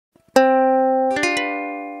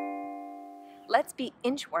Let's be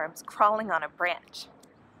inchworms crawling on a branch.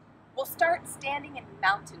 We'll start standing in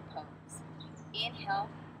mountain pose. Inhale,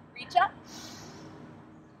 reach up.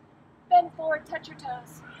 Bend forward, touch your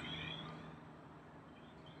toes.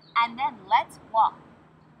 And then let's walk.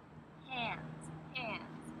 Hands, hands,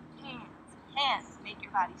 hands, hands. Make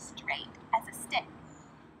your body straight as a stick.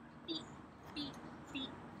 Feet, feet, feet,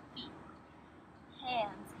 feet.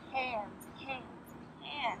 Hands, hands, hands,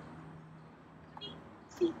 hands. Feet,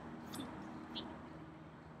 feet, feet, feet.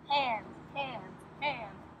 Hands, hands,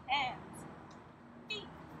 hands, hands. Feet,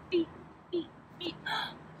 feet, feet, feet.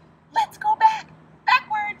 Let's go back.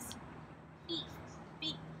 Backwards. Feet,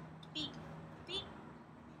 feet, feet, feet.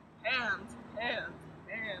 Hands, hands,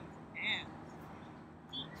 hands, hands.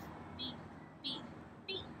 Feet, feet, feet,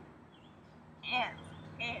 feet. Hands,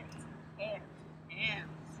 hands, hands, hands.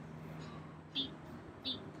 Feet,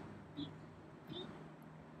 feet, feet, feet.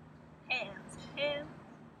 Hands, hands,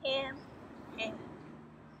 hands, hands.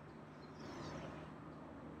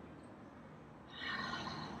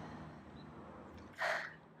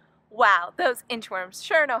 Wow, those inchworms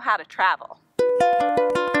sure know how to travel.